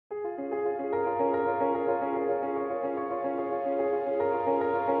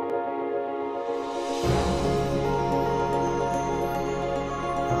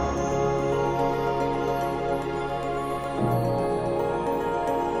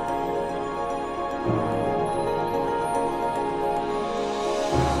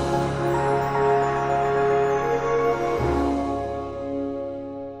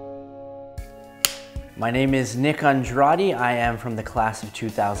My name is Nick Andrade. I am from the class of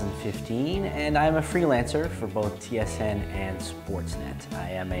 2015 and I'm a freelancer for both TSN and Sportsnet.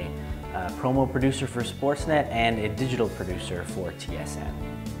 I am a promo producer for Sportsnet and a digital producer for TSN.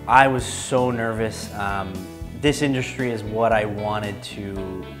 I was so nervous. This industry is what I wanted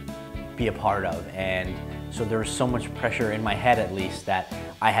to be a part of, and so there was so much pressure in my head, at least, that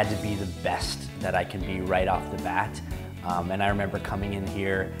I had to be the best that I can be right off the bat. And I remember coming in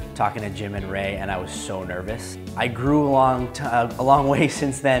here, talking to Jim and Ray, and I was so nervous. I grew a long way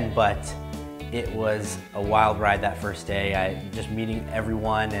since then, but it was a wild ride that first day. Just meeting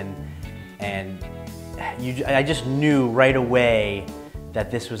everyone, and I just knew right away that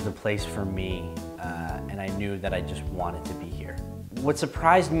this was the place for me, and I knew that I just wanted to be here. What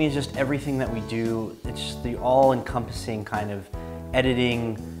surprised me is just everything that we do. It's just the all-encompassing kind of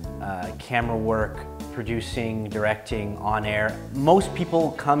editing, camera work, producing, directing, on air. Most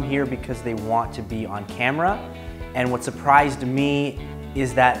people come here because they want to be on camera, and what surprised me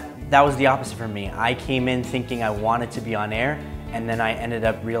is that was the opposite for me. I came in thinking I wanted to be on air, and then I ended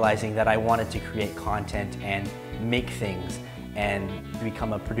up realizing that I wanted to create content and make things and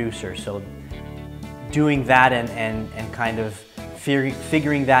become a producer. So doing that and kind of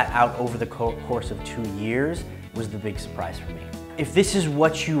figuring that out over the course of 2 years was the big surprise for me. If this is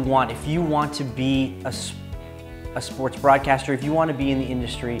what you want, if you want to be a sports broadcaster, if you want to be in the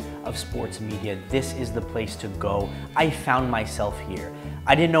industry of sports media, this is the place to go. I found myself here.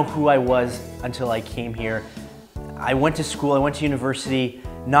 I didn't know who I was until I came here. I went to school, I went to university,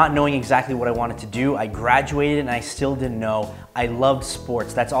 not knowing exactly what I wanted to do. I graduated and I still didn't know. I loved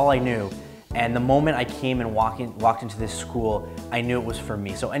sports, that's all I knew. And the moment I came and walked into this school, I knew it was for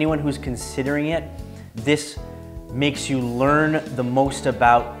me. So anyone who's considering it, this makes you learn the most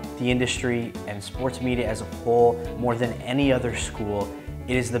about the industry and sports media as a whole more than any other school.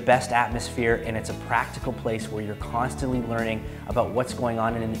 It is the best atmosphere, and it's a practical place where you're constantly learning about what's going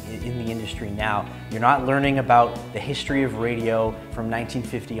on in the industry now. You're not learning about the history of radio from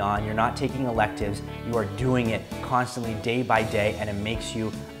 1950 on. You're not taking electives. You are doing it constantly, day by day, and it makes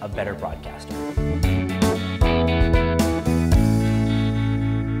you a better broadcaster.